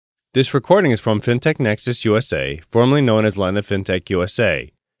This recording is from FinTech Nexus USA, formerly known as London FinTech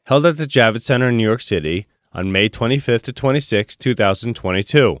USA, held at the Javits Center in New York City on May 25th to 26,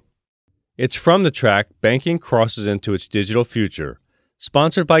 2022. It's from the track Banking Crosses into Its Digital Future,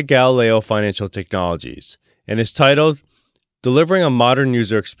 sponsored by Galileo Financial Technologies, and is titled Delivering a Modern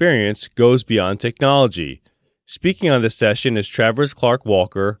User Experience Goes Beyond Technology. Speaking on this session is Travers Clark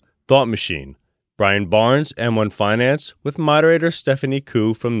Walker, Thought Machine, Brian Barnes, M1 Finance, with moderator Stephanie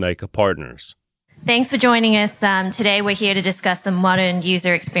Koo from Nika Partners. Thanks for joining us. Today we're here to discuss the modern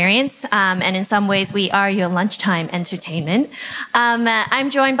user experience, and in some ways we are your lunchtime entertainment. I'm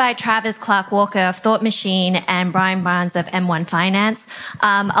joined by Travers Clark Walker of Thought Machine and Brian Barnes of M1 Finance.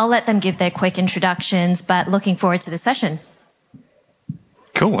 I'll let them give their quick introductions, but looking forward to the session.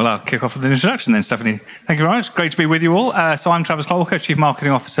 Cool. Well, I'll kick off with an introduction then, Stephanie. Thank you very much. Great to be with you all. So I'm Travers Clark Walker, Chief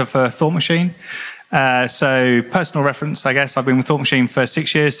Marketing Officer for Thought Machine. So personal reference, I guess, I've been with Thought Machine for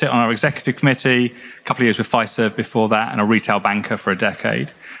 6 years, sit on our executive committee, a couple of years with Fiserv before that, and a retail banker for a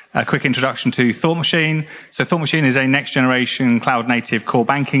decade. A quick introduction to Thought Machine. So Thought Machine is a next-generation cloud-native core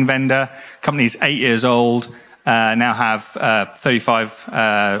banking vendor. Company's 8 years old. Now have 35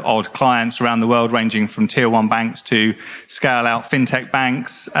 odd clients around the world, ranging from tier one banks to scale-out fintech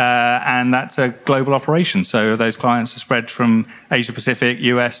banks, and that's a global operation. So those clients are spread from Asia-Pacific,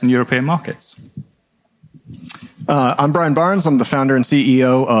 US, and European markets. I'm Brian Barnes. I'm the founder and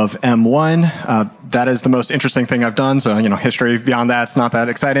CEO of M1. That is the most interesting thing I've done. So, history beyond that's not that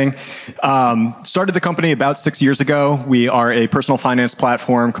exciting. Started the company about 6 years ago. We are a personal finance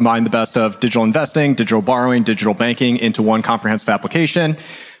platform, combine the best of digital investing, digital borrowing, digital banking into one comprehensive application.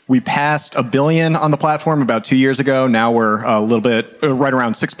 We passed $1 billion on the platform about 2 years ago. Now we're a little bit, right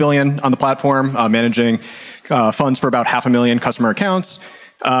around $6 billion on the platform, managing funds for about 500,000 customer accounts.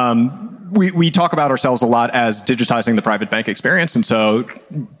 We talk about ourselves a lot as digitizing the private bank experience. And so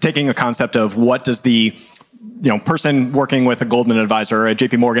taking a concept of what does the person working with a Goldman advisor or a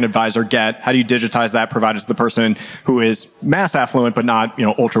JP Morgan advisor get? How do you digitize that, provide it to the person who is mass affluent but not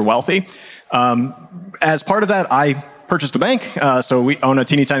ultra wealthy? As part of that, I purchased a bank. So we own a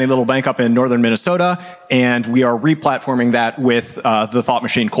teeny tiny little bank up in northern Minnesota, and we are replatforming that with the Thought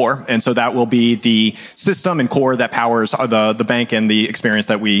Machine core. And so that will be the system and core that powers the bank and the experience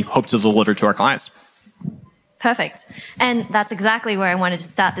that we hope to deliver to our clients. Perfect. And that's exactly where I wanted to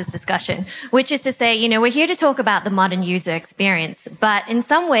start this discussion, which is to say, we're here to talk about the modern user experience, but in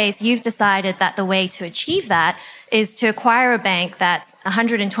some ways you've decided that the way to achieve that is to acquire a bank that's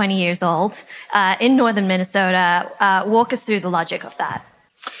 120 years old in northern Minnesota. Walk us through the logic of that.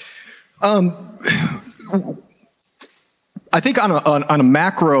 I think on a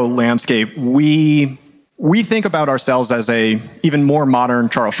macro landscape, we think about ourselves as a even more modern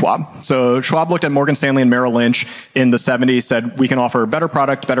Charles Schwab. So Schwab looked at Morgan Stanley and Merrill Lynch in the 70s, said we can offer better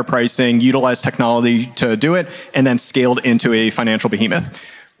product, better pricing, utilize technology to do it, and then scaled into a financial behemoth.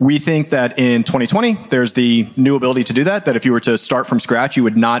 We think that in 2020, there's the new ability to do that if you were to start from scratch, you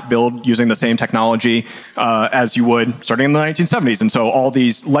would not build using the same technology as you would starting in the 1970s. And so all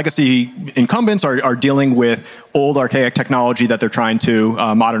these legacy incumbents are dealing with old archaic technology that they're trying to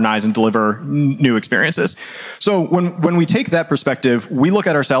modernize and deliver new experiences. So when we take that perspective, we look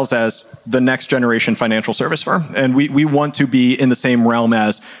at ourselves as the next generation financial service firm. And we want to be in the same realm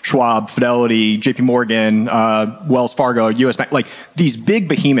as Schwab, Fidelity, JP Morgan, Wells Fargo, US Bank, like these big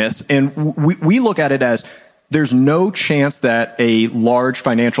behemoths. And we look at it as there's no chance that a large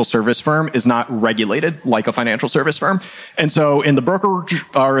financial service firm is not regulated like a financial service firm. And so in the brokerage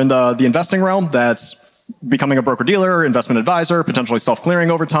or in the investing realm, that's becoming a broker-dealer, investment advisor, potentially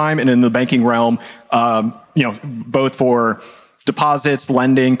self-clearing over time, and in the banking realm, both for deposits,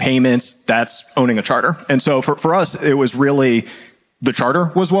 lending, payments, that's owning a charter. And so for us, it was really the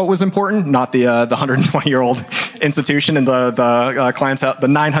charter was what was important, not the 120-year-old institution and the clients, the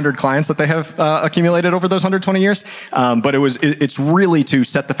 900 clients that they have accumulated over those 120 years. But it's really to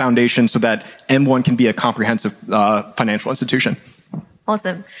set the foundation so that M1 can be a comprehensive financial institution.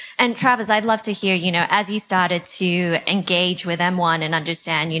 Awesome. And Travers, I'd love to hear, as you started to engage with M1 and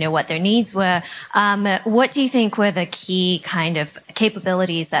understand, what their needs were, what do you think were the key kind of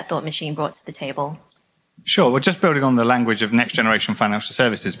capabilities that Thought Machine brought to the table? Sure. Well, just building on the language of next generation financial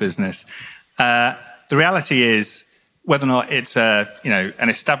services business, the reality is whether or not it's an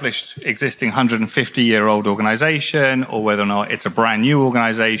established existing 150-year-old organization or whether or not it's a brand new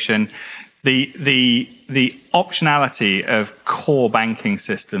organization, the optionality of core banking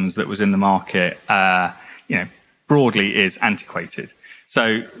systems that was in the market, broadly is antiquated.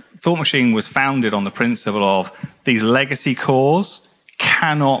 So Thought Machine was founded on the principle of these legacy cores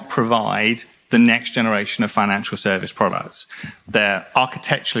cannot provide the next generation of financial service products. They're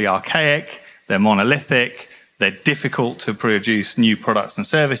architecturally archaic, they're monolithic, they're difficult to produce new products and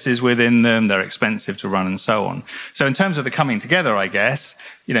services within them, they're expensive to run, and so on. So in terms of the coming together, I guess,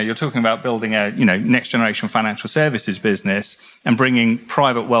 you're talking about building a next generation financial services business and bringing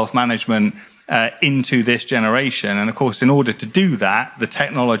private wealth management into this generation. And of course, in order to do that, the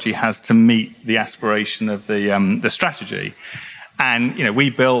technology has to meet the aspiration of the strategy. And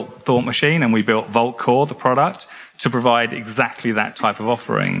we built Thought Machine and we built Vault Core, the product, to provide exactly that type of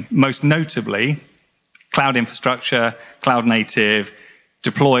offering. Most notably, cloud infrastructure, cloud native,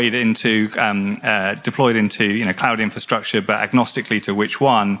 deployed into cloud infrastructure, but agnostically to which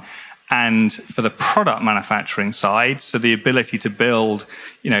one. And for the product manufacturing side, so the ability to build,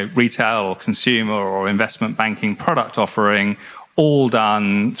 retail or consumer or investment banking product offering, all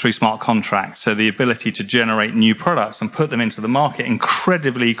done through smart contracts. So the ability to generate new products and put them into the market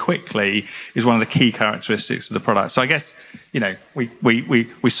incredibly quickly is one of the key characteristics of the product. So I guess,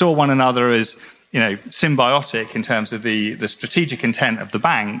 we saw one another as, symbiotic in terms of the strategic intent of the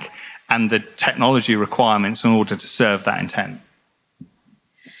bank and the technology requirements in order to serve that intent.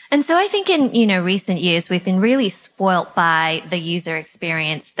 And so I think in recent years, we've been really spoilt by the user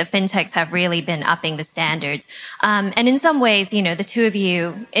experience. The fintechs have really been upping the standards. And in some ways, the two of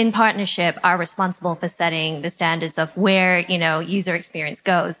you in partnership are responsible for setting the standards of where, user experience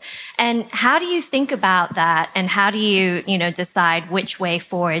goes. And how do you think about that? And how do you, decide which way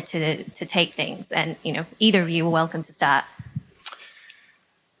forward to take things? And, either of you are welcome to start.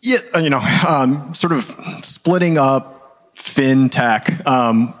 Yeah, sort of splitting up fintech.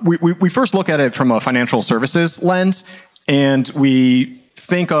 We first look at it from a financial services lens, and we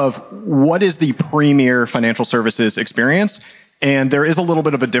think of what is the premier financial services experience. And there is a little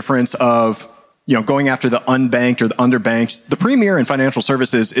bit of a difference of, going after the unbanked or the underbanked. The premier in financial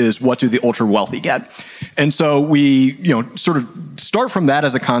services is what do the ultra wealthy get? And so we, sort of start from that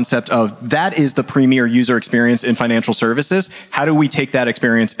as a concept of that is the premier user experience in financial services. How do we take that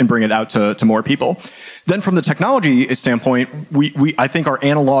experience and bring it out to more people? Then from the technology standpoint, I think our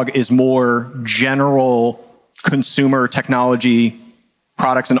analog is more general consumer technology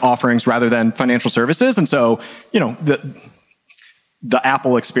products and offerings rather than financial services. And so, the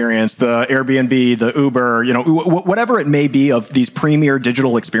Apple experience, the Airbnb, the Uber, whatever it may be of these premier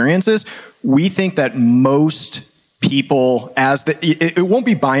digital experiences, we think that most people, it won't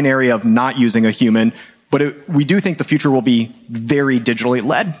be binary of not using a human, but we do think the future will be very digitally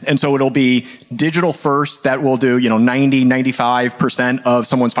led. And so it'll be digital first that will do, 90, 95% of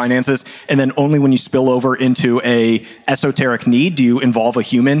someone's finances. And then only when you spill over into a esoteric need do you involve a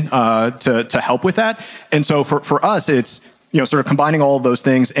human to help with that. And so for us, it's, sort of combining all of those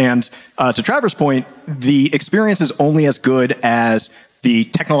things. And to Trevor's point, the experience is only as good as the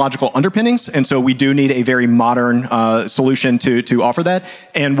technological underpinnings. And so we do need a very modern solution to offer that.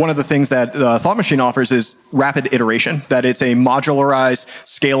 And one of the things that Thought Machine offers is rapid iteration, that it's a modularized,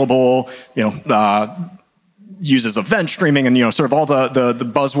 scalable, uses event streaming and, sort of all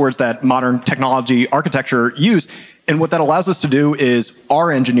the buzzwords that modern technology architecture use. And what that allows us to do is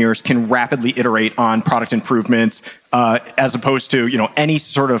our engineers can rapidly iterate on product improvements as opposed to, any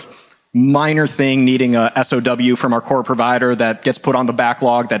sort of minor thing needing a SOW from our core provider that gets put on the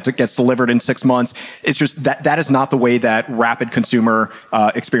backlog, that gets delivered in 6 months. It's just that is not the way that rapid consumer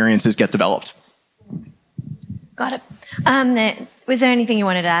experiences get developed. Got it. Was there anything you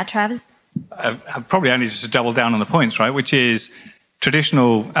wanted to add, Travis? Probably only just to double down on the points, right? Which is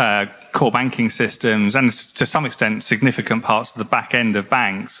traditional core banking systems and to some extent significant parts of the back end of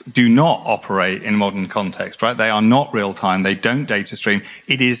banks do not operate in modern context, right? They are not real time. They don't data stream.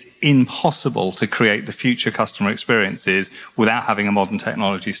 It is impossible to create the future customer experiences without having a modern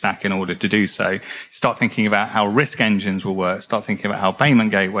technology stack in order to do so. Start thinking about how risk engines will work. Start thinking about how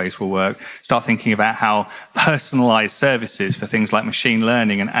payment gateways will work. Start thinking about how personalized services for things like machine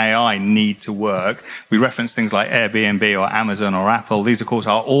learning and AI need to work. We reference things like Airbnb or Amazon or Apple. These, of course,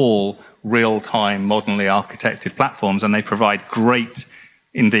 are all real-time, modernly architected platforms, and they provide great,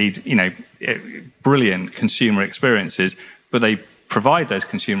 indeed, brilliant consumer experiences, but they provide those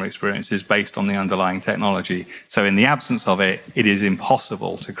consumer experiences based on the underlying technology. So in the absence of it, it is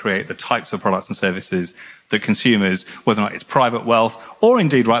impossible to create the types of products and services that consumers, whether or not it's private wealth, or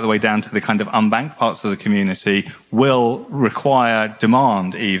indeed right the way down to the kind of unbanked parts of the community, will require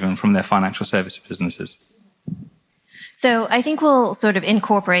demand even from their financial services businesses. So I think we'll sort of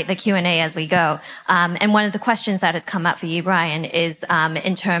incorporate the Q&A as we go. And one of the questions that has come up for you, Brian, is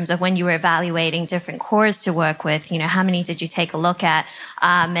in terms of when you were evaluating different cores to work with, how many did you take a look at?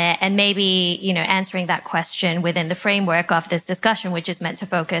 And maybe, answering that question within the framework of this discussion, which is meant to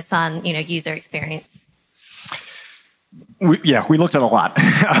focus on, user experience. We looked at a lot.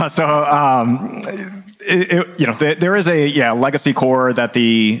 There is a legacy core that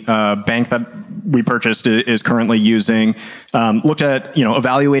the bank that we purchased is currently using. Looked at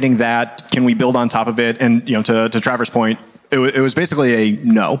evaluating that. Can we build on top of it? And to Traver's point, it was basically a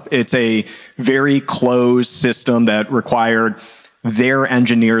no. It's a very closed system that required their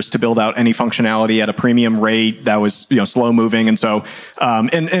engineers to build out any functionality at a premium rate that was slow moving. And so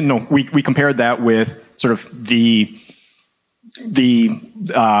we compared that with sort of the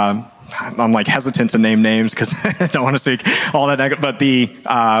I'm like hesitant to name names because I don't want to speak all that negative, but the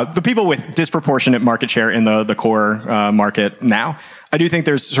people with disproportionate market share in the core market now. I do think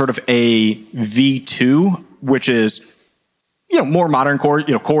there's sort of a V2, which is more modern core,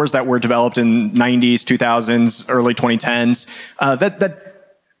 cores that were developed in 90s, 2000s, early 2010s, that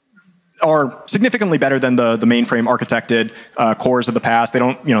are significantly better than the mainframe architected cores of the past. They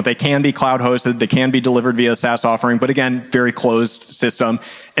don't, they can be cloud hosted, they can be delivered via SaaS offering, but again, very closed system.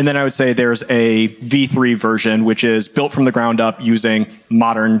 And then I would say there's a V3 version, which is built from the ground up using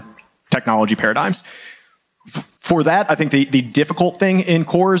modern technology paradigms. For that, I think the difficult thing in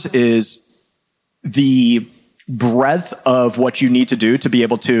cores is the breadth of what you need to do to be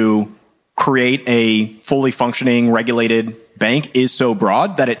able to create a fully functioning regulated bank is so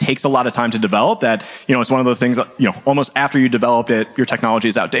broad that it takes a lot of time to develop that, it's one of those things that, almost after you developed it, your technology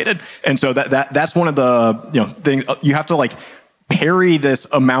is outdated. And so that's one of the, things you have to parry this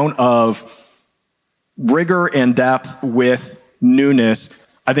amount of rigor and depth with newness.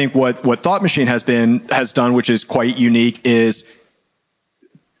 I think what Thought Machine has done, which is quite unique, is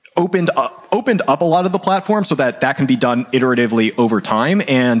opened up a lot of the platform so that can be done iteratively over time,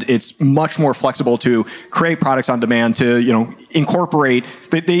 and it's much more flexible to create products on demand, to incorporate.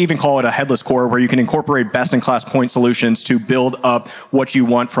 They even call it a headless core, where you can incorporate best-in-class point solutions to build up what you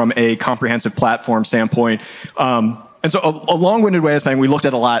want from a comprehensive platform standpoint. And so a long-winded way of saying we looked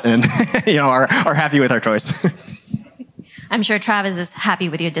at a lot and are happy with our choice. I'm sure Travis is happy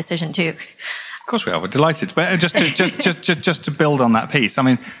with your decision too. Of course we are. We're delighted. But just to build on that piece, I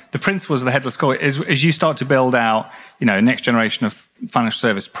mean, the principles of the headless core is as you start to build out, next generation of financial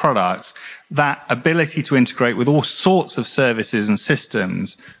service products, that ability to integrate with all sorts of services and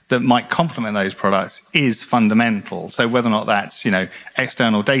systems that might complement those products is fundamental. So whether or not that's,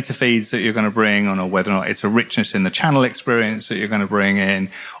 external data feeds that you're going to bring on, or whether or not it's a richness in the channel experience that you're going to bring in,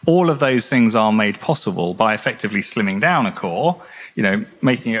 all of those things are made possible by effectively slimming down a core,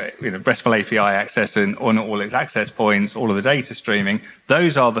 making it, RESTful API access and on all its access points, all of the data streaming.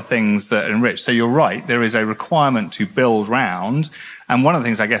 Those are the things that enrich. So you're right, there is a requirement to build round. And one of the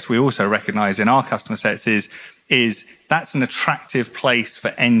things I guess we also recognize in our customer sets is that's an attractive place for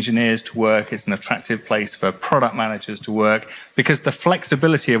engineers to work. It's an attractive place for product managers to work, because the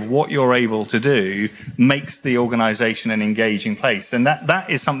flexibility of what you're able to do makes the organization an engaging place. And that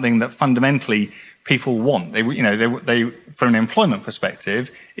is something that fundamentally people want. They from an employment perspective,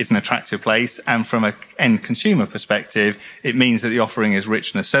 it's an attractive place, and from an end consumer perspective, it means that the offering is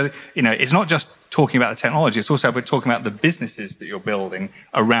richness. So, it's not just talking about the technology, it's also about talking about the businesses that you're building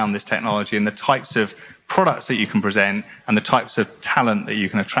around this technology and the types of products that you can present and the types of talent that you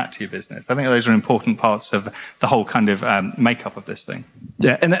can attract to your business. I think those are important parts of the whole kind of makeup of this thing.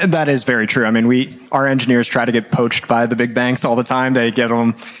 Yeah, and that is very true. I mean, our engineers try to get poached by the big banks all the time. They get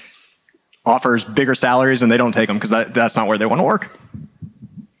them offers bigger salaries and they don't take them because that's not where they want to work.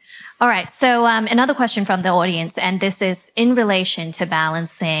 All right. So another question from the audience, and this is in relation to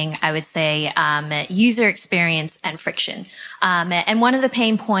balancing, I would say, user experience and friction. And one of the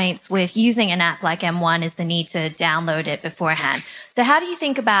pain points with using an app like M1 is the need to download it beforehand. So how do you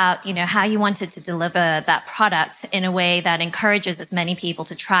think about, how you wanted to deliver that product in a way that encourages as many people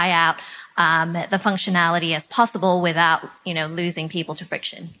to try out the functionality as possible without, losing people to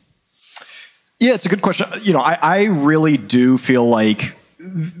friction? Yeah, it's a good question. I really do feel like,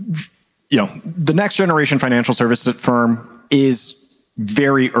 the next generation financial services firm is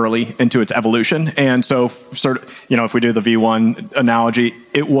very early into its evolution. And so if we do the V1 analogy,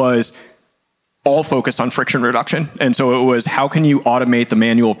 it was all focused on friction reduction. And so it was, how can you automate the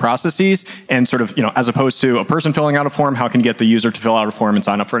manual processes and as opposed to a person filling out a form, how can you get the user to fill out a form and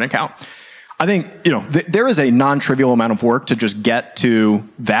sign up for an account? I think, there is a non-trivial amount of work to just get to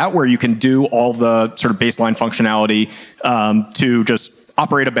that, where you can do all the sort of baseline functionality to just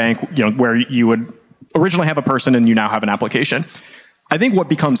operate a bank, where you would originally have a person and you now have an application. I think what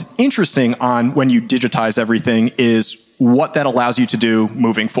becomes interesting on when you digitize everything is what that allows you to do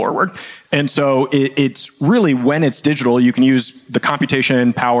moving forward. And so it's really, when it's digital, you can use the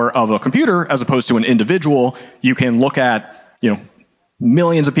computation power of a computer as opposed to an individual. You can look at,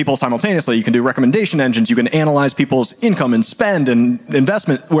 millions of people simultaneously. You can do recommendation engines. You can analyze people's income and spend and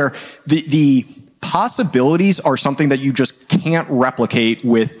investment, where the possibilities are something that you just can't replicate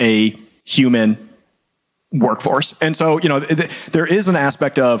with a human workforce. And so, there is an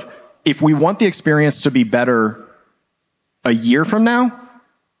aspect of, if we want the experience to be better a year from now,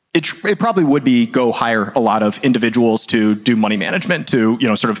 it probably would be go hire a lot of individuals to do money management, to,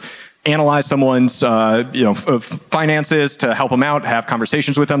 sort of analyze someone's, finances, to help them out, have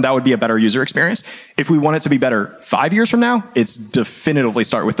conversations with them. That would be a better user experience. If we want it to be better 5 years from now, it's definitively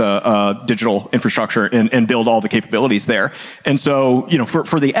start with a digital infrastructure and build all the capabilities there. And so,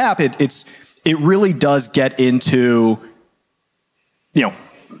 for the app, it really does get into,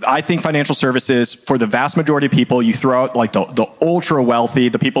 I think financial services, for the vast majority of people, you throw out like the ultra wealthy,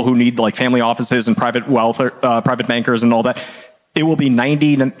 the people who need like family offices and private wealth, private bankers and all that. It will be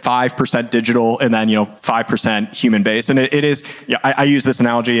 95% digital and then, 5% human based. And it is, I use this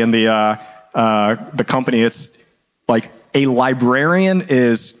analogy in the company. It's like a librarian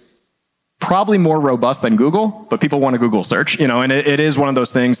is probably more robust than Google, but people want a Google search, and it is one of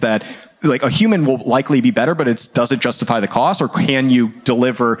those things that, like, a human will likely be better, but does it justify the cost, or can you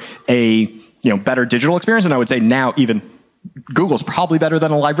deliver a, better digital experience? And I would say now even Google's probably better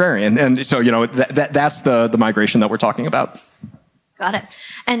than a librarian. And so, that's the migration that we're talking about. Got it.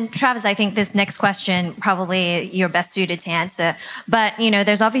 And Travis, I think this next question probably you're best suited to answer. But,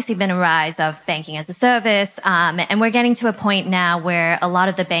 there's obviously been a rise of banking as a service. And we're getting to a point now where a lot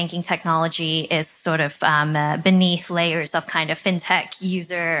of the banking technology is sort of beneath layers of kind of fintech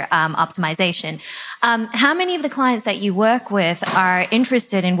user optimization. How many of the clients that you work with are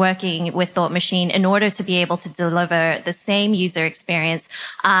interested in working with Thought Machine in order to be able to deliver the same user experience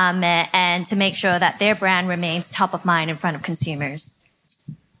and to make sure that their brand remains top of mind in front of consumers?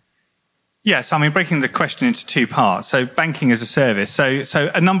 Yes, breaking the question into two parts. So banking as a service.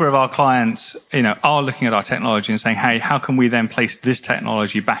 So a number of our clients, are looking at our technology and saying, hey, how can we then place this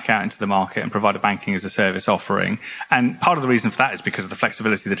technology back out into the market and provide a banking as a service offering? And part of the reason for that is because of the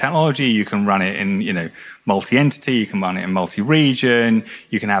flexibility of the technology. You can run it in, multi-entity. You can run it in multi-region.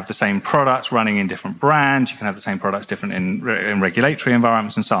 You can have the same products running in different brands. You can have the same products different in regulatory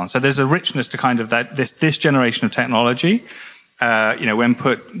environments and so on. So there's a richness to kind of that this generation of technology.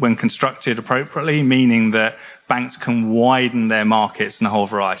 When constructed appropriately, meaning that banks can widen their markets in a whole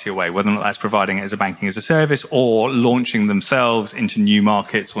variety of ways, whether or not that's providing it as a banking as a service or launching themselves into new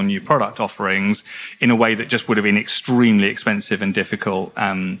markets or new product offerings in a way that just would have been extremely expensive and difficult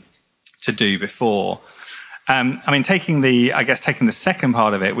to do before. Taking the second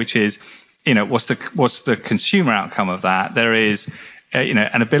part of it, which is, what's the consumer outcome of that? There is,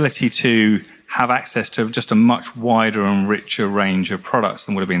 an ability to have access to just a much wider and richer range of products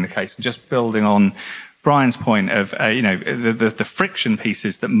than would have been the case. And just building on Brian's point of, the friction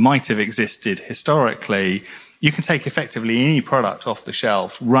pieces that might have existed historically, you can take effectively any product off the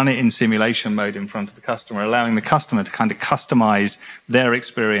shelf, run it in simulation mode in front of the customer, allowing the customer to kind of customize their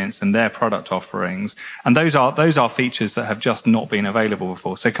experience and their product offerings. And those are features that have just not been available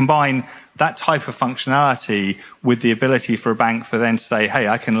before. So combine that type of functionality with the ability for a bank for then to say, hey,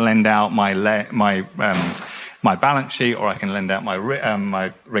 I can lend out my balance sheet, or I can lend out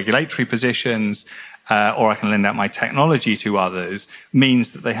my regulatory positions, or I can lend out my technology to others,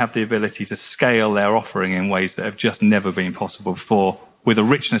 means that they have the ability to scale their offering in ways that have just never been possible before, with a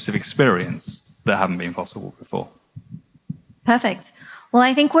richness of experience that haven't been possible before. Perfect. Well,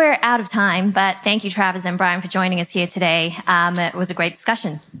 I think we're out of time, but thank you, Travis and Brian, for joining us here today. It was a great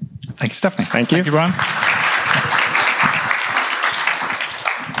discussion. Thank you, Stephanie. Thank you. Thank you, Brian.